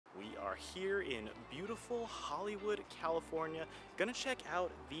are here in beautiful Hollywood, California. Gonna check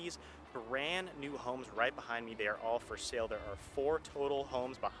out these brand new homes right behind me. They are all for sale. There are 4 total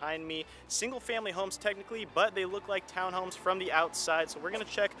homes behind me. Single family homes technically, but they look like townhomes from the outside. So we're gonna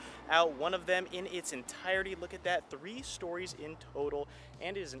check out one of them in its entirety. Look at that, 3 stories in total,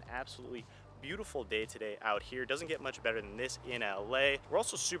 and it is an absolutely beautiful day today out here. Doesn't get much better than this in LA. We're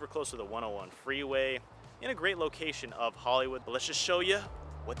also super close to the 101 freeway in a great location of Hollywood. But let's just show you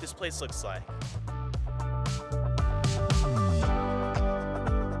what this place looks like.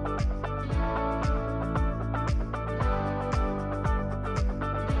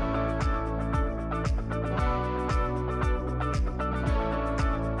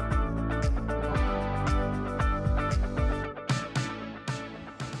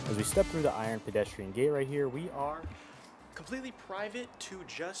 As we step through the iron pedestrian gate right here, we are completely private to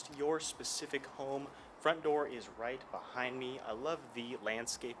just your specific home. Front door is right behind me. I love the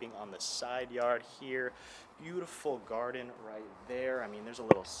landscaping on the side yard here. Beautiful garden right there. I mean, there's a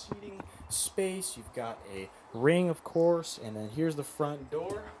little seating space. You've got a ring, of course, and then here's the front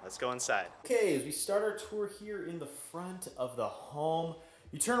door. Let's go inside. Okay, as we start our tour here in the front of the home,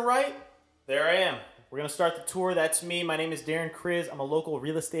 you turn right, there I am. We're gonna start the tour. That's me. My name is Darren Kriz. I'm a local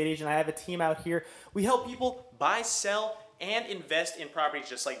real estate agent. I have a team out here. We help people buy, sell, and invest in properties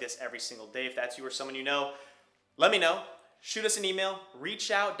just like this every single day. If that's you or someone you know, let me know. Shoot us an email,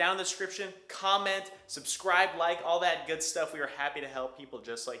 reach out down in the description, comment, subscribe, like, all that good stuff. We are happy to help people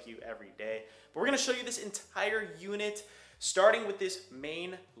just like you every day. But we're gonna show you this entire unit, starting with this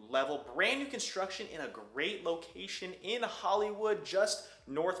main level. Brand new construction in a great location in Hollywood, just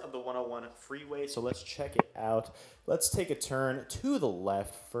north of the 101 freeway. So let's check it out. Let's take a turn to the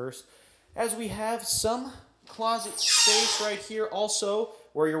left first, as we have some closet space right here, also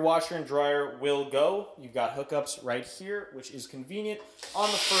where your washer and dryer will go. You've got hookups right here, which is convenient on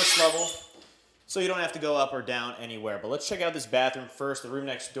the first level, so you don't have to go up or down anywhere. But let's check out this bathroom first. The room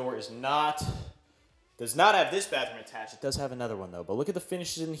next door does not have this bathroom attached. It does have another one though. But look at the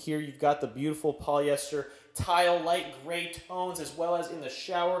finishes in here. You've got the beautiful polyester tile, light gray tones, as well as in the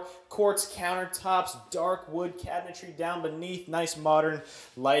shower, quartz countertops, dark wood cabinetry down beneath, nice modern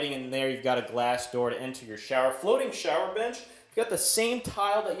lighting in there. You've got a glass door to enter your shower, floating shower bench. You've got the same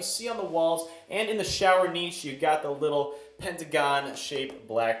tile that you see on the walls, and in the shower niche, you've got the little pentagon-shaped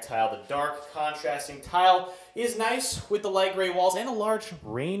black tile. The dark contrasting tile is nice with the light gray walls and a large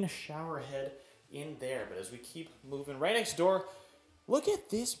rain shower head in there. But as we keep moving, right next door, look at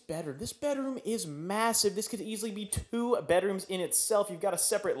this bedroom. This bedroom is massive. This could easily be 2 bedrooms in itself. You've got a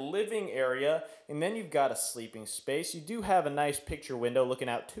separate living area, and then you've got a sleeping space. You do have a nice picture window looking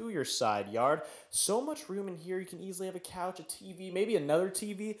out to your side yard. So much room in here. You can easily have a couch, a TV, maybe another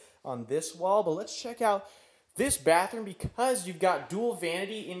TV on this wall. But let's check out this bathroom, because you've got dual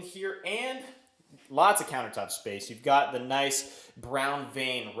vanity in here and lots of countertop space. You've got the nice brown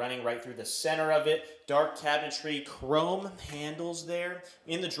vein running right through the center of it. Dark cabinetry, chrome handles there.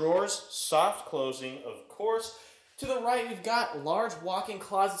 In the drawers, soft closing, of course. To the right, we've got large walk-in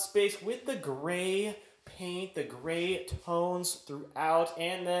closet space with the gray paint, the gray tones throughout,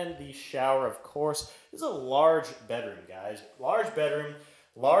 and then the shower, of course. This is a large bedroom, guys. Large bedroom,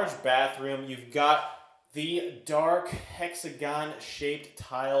 large bathroom. You've got the dark hexagon-shaped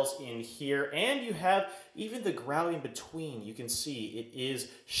tiles in here, and you have even the grout in between. You can see it is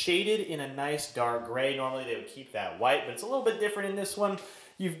shaded in a nice dark gray. Normally they would keep that white, but it's a little bit different in this one.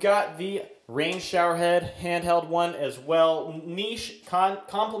 You've got the rain shower head, handheld one as well. Niche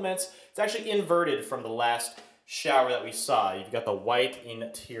complements. It's actually inverted from the last shower that we saw. You've got the white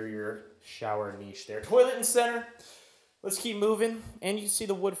interior shower niche there. Toilet in center. Let's keep moving, and you see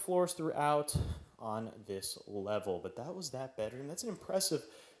the wood floors throughout on this level. But that was that bedroom. That's an impressive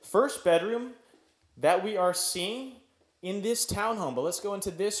first bedroom that we are seeing in this townhome. But let's go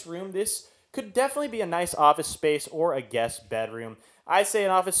into this room. This could definitely be a nice office space or a guest bedroom. I say an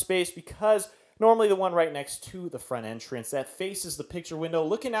office space because normally the one right next to the front entrance that faces the picture window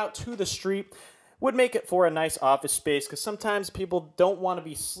looking out to the street would make it for a nice office space, because sometimes people don't want to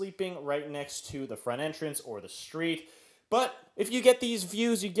be sleeping right next to the front entrance or the street. But if you get these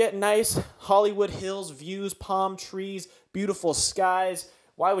views, you get nice Hollywood Hills views, palm trees, beautiful skies.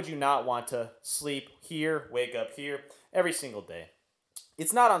 Why would you not want to sleep here, wake up here every single day?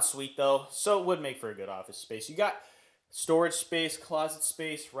 It's not en suite though, so it would make for a good office space. You got storage space, closet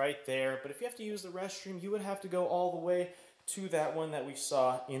space right there. But if you have to use the restroom, you would have to go all the way to that one that we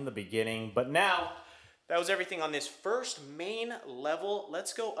saw in the beginning. But now, that was everything on this first main level.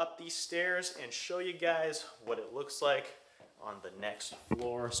 Let's go up these stairs and show you guys what it looks like on the next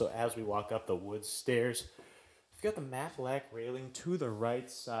floor. So as we walk up the wood stairs, We've got the matte black railing to the right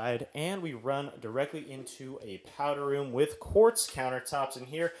side, and we run directly into a powder room with quartz countertops in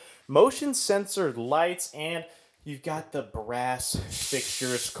here, motion sensored lights, and you've got the brass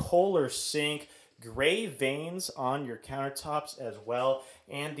fixtures, Kohler sink, gray veins on your countertops as well,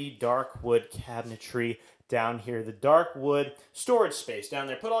 and the dark wood cabinetry down here. The dark wood storage space down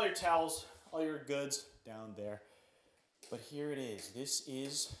there. Put all your towels, all your goods down there. But here it is. This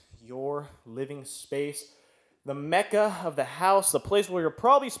is your living space. The mecca of the house, the place where you'll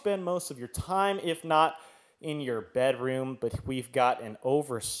probably spend most of your time, if not in your bedroom. But we've got an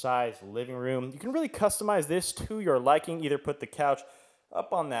oversized living room. You can really customize this to your liking. Either put the couch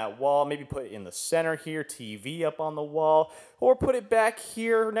up on that wall, maybe put it in the center here, TV up on the wall, or put it back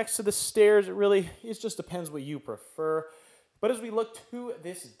here next to the stairs. It just depends what you prefer. But as we look to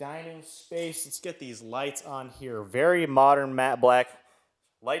this dining space, let's get these lights on here. Very modern matte black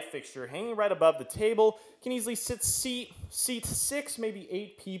light fixture hanging right above the table. Can easily seat 6, maybe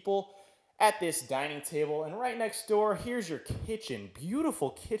 8 people at this dining table. And right next door, here's your kitchen.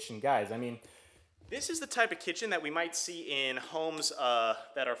 Beautiful kitchen, guys. I mean, this is the type of kitchen that we might see in homes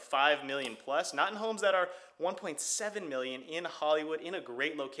that are 5 million plus, not in homes that are 1.7 million in Hollywood, in a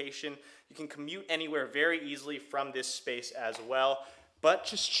great location. You can commute anywhere very easily from this space as well. But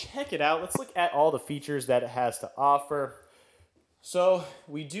just check it out. Let's look at all the features that it has to offer. So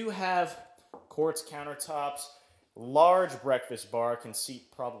we do have quartz countertops, large breakfast bar, can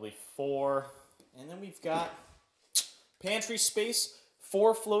seat probably 4. And then we've got pantry space,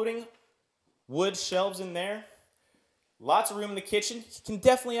 4 floating wood shelves in there. Lots of room in the kitchen. You can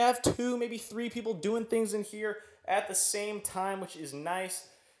definitely have 2, maybe 3 people doing things in here at the same time, which is nice.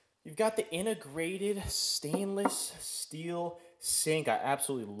 You've got the integrated stainless steel sink. I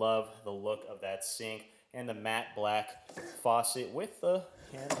absolutely love the look of that sink. And the matte black faucet with the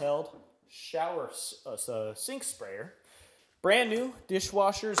handheld shower sink sprayer. Brand new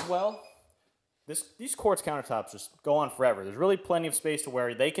dishwasher as well. These quartz countertops just go on forever. There's really plenty of space to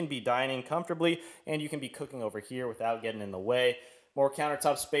where they can be dining comfortably and you can be cooking over here without getting in the way. More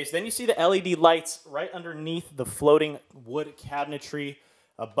countertop space. Then you see the LED lights right underneath the floating wood cabinetry.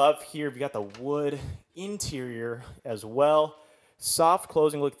 Above here, we've got the wood interior as well. Soft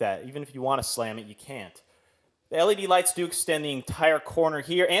closing, look at that. Even if you want to slam it, you can't. The LED lights do extend the entire corner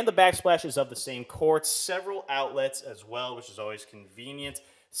here, and the backsplash is of the same quartz. Several outlets as well, which is always convenient.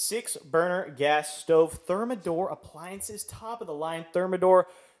 6-burner gas stove, Thermador appliances, top of the line Thermador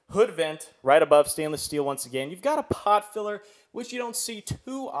hood vent right above stainless steel once again. You've got a pot filler, which you don't see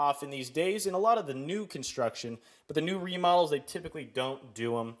too often these days in a lot of the new construction, but the new remodels, they typically don't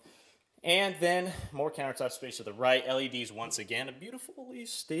do them. And then more countertop space to the right. LEDs once again. A beautifully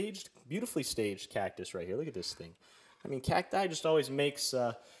staged cactus right here. Look at this thing. I mean, cacti just always makes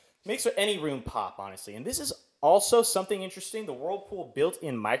any room pop, honestly. And this is also something interesting. The Whirlpool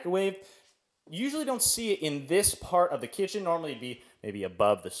built-in microwave. You usually don't see it in this part of the kitchen. Normally it'd be maybe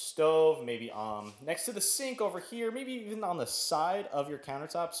above the stove, maybe next to the sink over here, maybe even on the side of your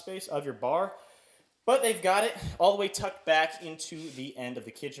countertop space of your bar. But they've got it all the way tucked back into the end of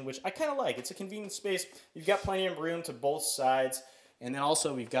the kitchen, which I kind of like. It's a convenient space. You've got plenty of room to both sides. And then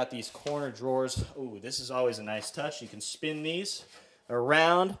also we've got these corner drawers. Ooh, this is always a nice touch. You can spin these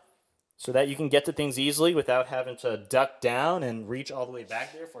around so that you can get to things easily without having to duck down and reach all the way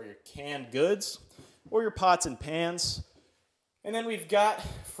back there for your canned goods or your pots and pans. And then we've got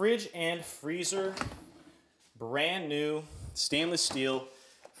fridge and freezer, brand new stainless steel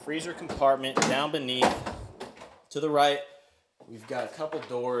freezer compartment down beneath. To the right, we've got a couple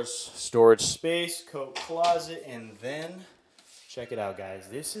doors, storage space, coat closet, and then, check it out, guys.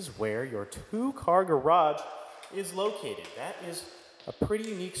 This is where your 2-car garage is located. That is a pretty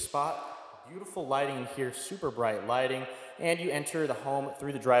unique spot. Beautiful lighting in here, super bright lighting. And you enter the home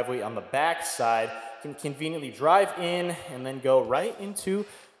through the driveway on the back side. You can conveniently drive in and then go right into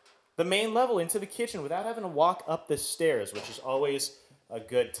the main level, into the kitchen, without having to walk up the stairs, which is always a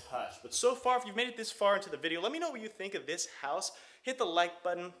good touch. But so far, if you've made it this far into the video, let me know what you think of this house. Hit the like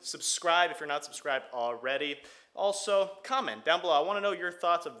button, subscribe if you're not subscribed already. Also, comment down below. I want to know your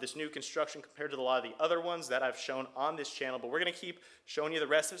thoughts of this new construction compared to a lot of the other ones that I've shown on this channel, but we're going to keep showing you the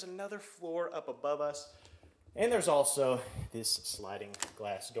rest. There's another floor up above us, and there's also this sliding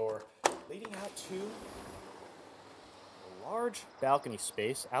glass door leading out to a large balcony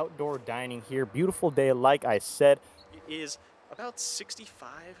space, outdoor dining here. Beautiful day, like I said. It is about 65,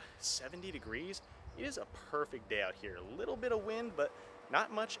 70 degrees. It is a perfect day out here. A little bit of wind, but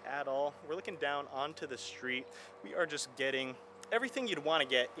not much at all. We're looking down onto the street. We are just getting everything you'd want to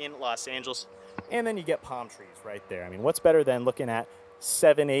get in Los Angeles. And then you get palm trees right there. I mean, what's better than looking at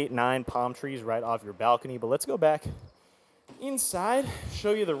 7, 8, 9 palm trees right off your balcony. But let's go back inside,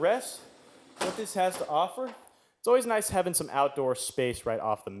 show you the rest, what this has to offer. It's always nice having some outdoor space right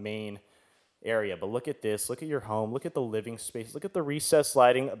off the main area, but look at this, look at your home, look at the living space, look at the recessed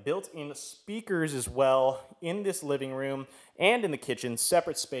lighting, built-in speakers as well in this living room and in the kitchen,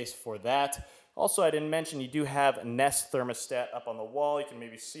 separate space for that. Also, I didn't mention you do have a Nest thermostat up on the wall. You can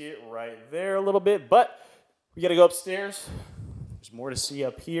maybe see it right there a little bit, but we gotta go upstairs. There's more to see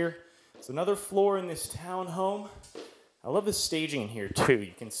up here. It's another floor in this townhome. I love the staging in here too.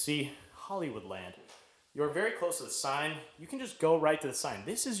 You can see Hollywoodland. You're very close to the sign. You can just go right to the sign.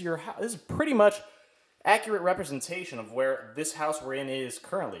 This is your house. This is pretty much accurate representation of where this house we're in is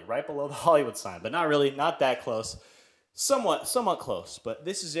currently, right below the Hollywood sign, but not really, not that close. Somewhat close, but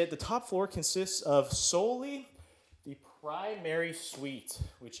this is it. The top floor consists of solely the primary suite,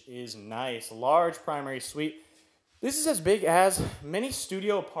 which is nice. Large primary suite. This is as big as many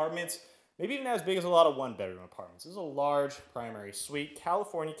studio apartments, maybe even as big as a lot of one-bedroom apartments. This is a large primary suite,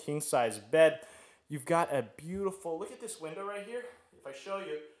 California king-size bed. You've got a beautiful, look at this window right here. If I show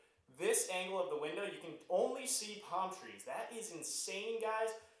you this angle of the window, you can only see palm trees. That is insane, guys.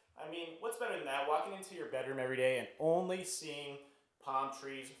 I mean, what's better than that? Walking into your bedroom every day and only seeing palm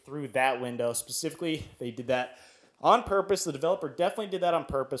trees through that window. Specifically, they did that on purpose. The developer definitely did that on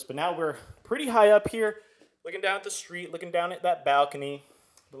purpose, but now we're pretty high up here, looking down at the street, looking down at that balcony.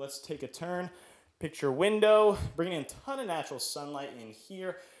 But let's take a turn. Picture window, bringing in a ton of natural sunlight in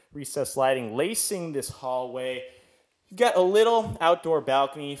here. Recessed lighting lacing this hallway. You've got a little outdoor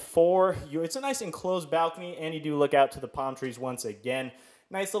balcony for you. It's a nice enclosed balcony, and you do look out to the palm trees once again.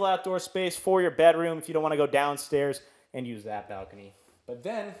 Nice little outdoor space for your bedroom if you don't want to go downstairs and use that balcony. But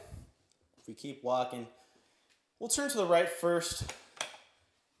then, if we keep walking, we'll turn to the right first.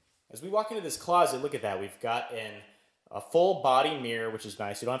 As we walk into this closet, look at that. We've got a full body mirror, which is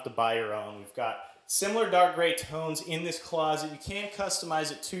nice. You don't have to buy your own. We've got similar dark gray tones in this closet. You can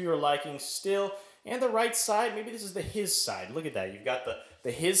customize it to your liking still. And the right side, maybe this is the his side. Look at that. You've got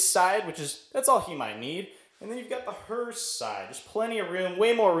the his side, which is, that's all he might need. And then you've got the her side. There's plenty of room,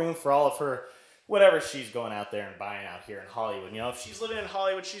 way more room for all of her, whatever she's going out there and buying out here in Hollywood. You know, if she's living in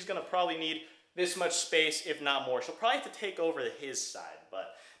Hollywood, she's going to probably need this much space, if not more. She'll probably have to take over the his side,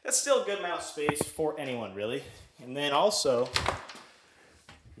 but that's still a good amount of space for anyone, really. And then also,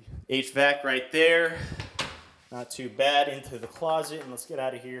 HVAC right there, not too bad. Into the closet, and let's get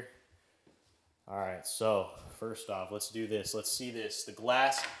out of here. All right, so first off, let's do this. Let's see this. The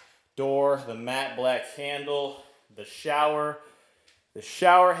glass door, the matte black handle, the shower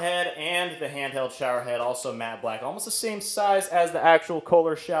head, and the handheld shower head, also matte black. Almost the same size as the actual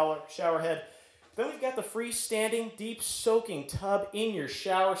Kohler shower head. Then we've got the freestanding, deep soaking tub in your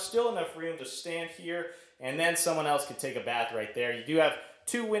shower. Still enough room to stand here, and then someone else could take a bath right there. You do have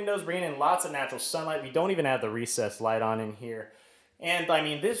 2 windows bringing in lots of natural sunlight. We don't even have the recessed light on in here. And I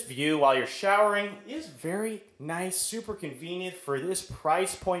mean, this view while you're showering is very nice, super convenient for this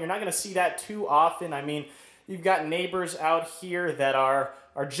price point. You're not gonna see that too often. I mean, you've got neighbors out here that are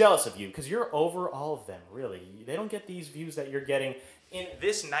jealous of you because you're over all of them, really. They don't get these views that you're getting in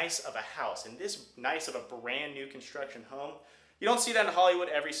this nice of a house, in this nice of a brand new construction home. You don't see that in Hollywood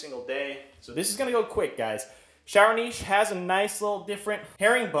every single day. So this is gonna go quick, guys. Shower niche has a nice little different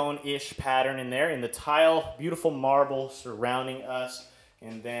herringbone-ish pattern in there in the tile, beautiful marble surrounding us.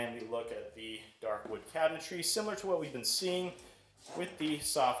 And then we look at the dark wood cabinetry, similar to what we've been seeing with the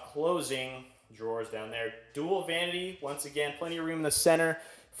soft closing drawers down there. Dual vanity, once again, plenty of room in the center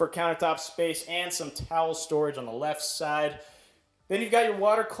for countertop space and some towel storage on the left side. Then you've got your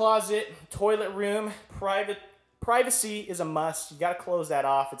water closet, toilet room, privacy is a must. You gotta close that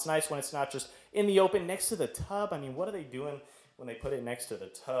off. It's nice when it's not just in the open next to the tub. I mean, what are they doing when they put it next to the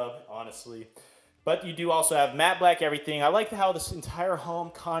tub, honestly? But you do also have matte black everything. I like how this entire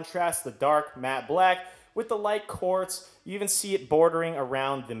home contrasts the dark matte black with the light quartz. You even see it bordering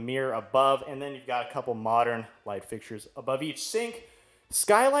around the mirror above, and then you've got a couple modern light fixtures above each sink.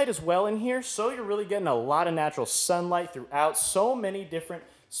 Skylight as well in here, so you're really getting a lot of natural sunlight throughout. So many different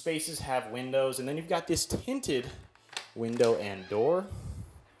spaces have windows, and then you've got this tinted window and door.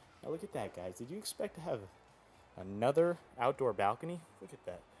 Now look at that, guys. Did you expect to have another outdoor balcony? Look at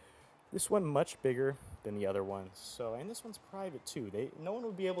that. This one much bigger than the other ones. So, and this one's private too. No one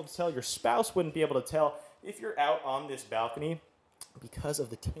would be able to tell. Your spouse wouldn't be able to tell if you're out on this balcony because of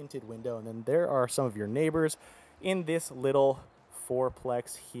the tinted window. And then there are some of your neighbors in this little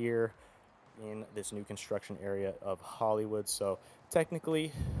fourplex here in this new construction area of Hollywood. So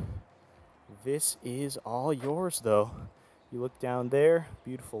technically, this is all yours though. You look down there,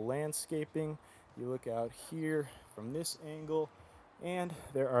 beautiful landscaping. You look out here from this angle, And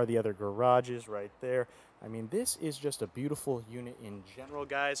there are the other garages right there. I mean, this is just a beautiful unit in general,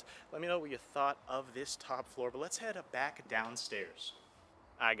 guys. Let me know what you thought of this top floor, but let's head back downstairs.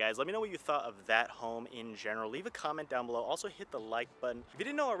 Alright guys, let me know what you thought of that home in general. Leave a comment down below. Also hit the like button. If you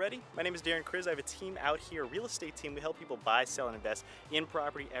didn't know already, my name is Darren Kriz. I have a team out here, a real estate team. We help people buy, sell, and invest in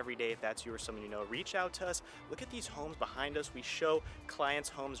property every day. If that's you or someone you know, reach out to us. Look at these homes behind us. We show clients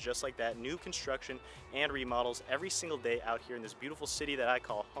homes just like that, new construction and remodels every single day out here in this beautiful city that I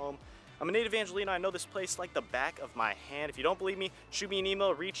call home. I'm a native Angelino. I know this place like the back of my hand. If you don't believe me, shoot me an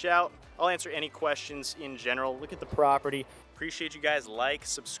email, reach out. I'll answer any questions in general. Look at the property. Appreciate you guys. Like,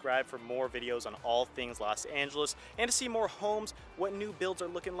 subscribe for more videos on all things Los Angeles and to see more homes, what new builds are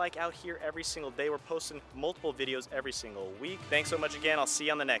looking like out here every single day. We're posting multiple videos every single week. Thanks so much again. I'll see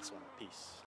you on the next one. Peace.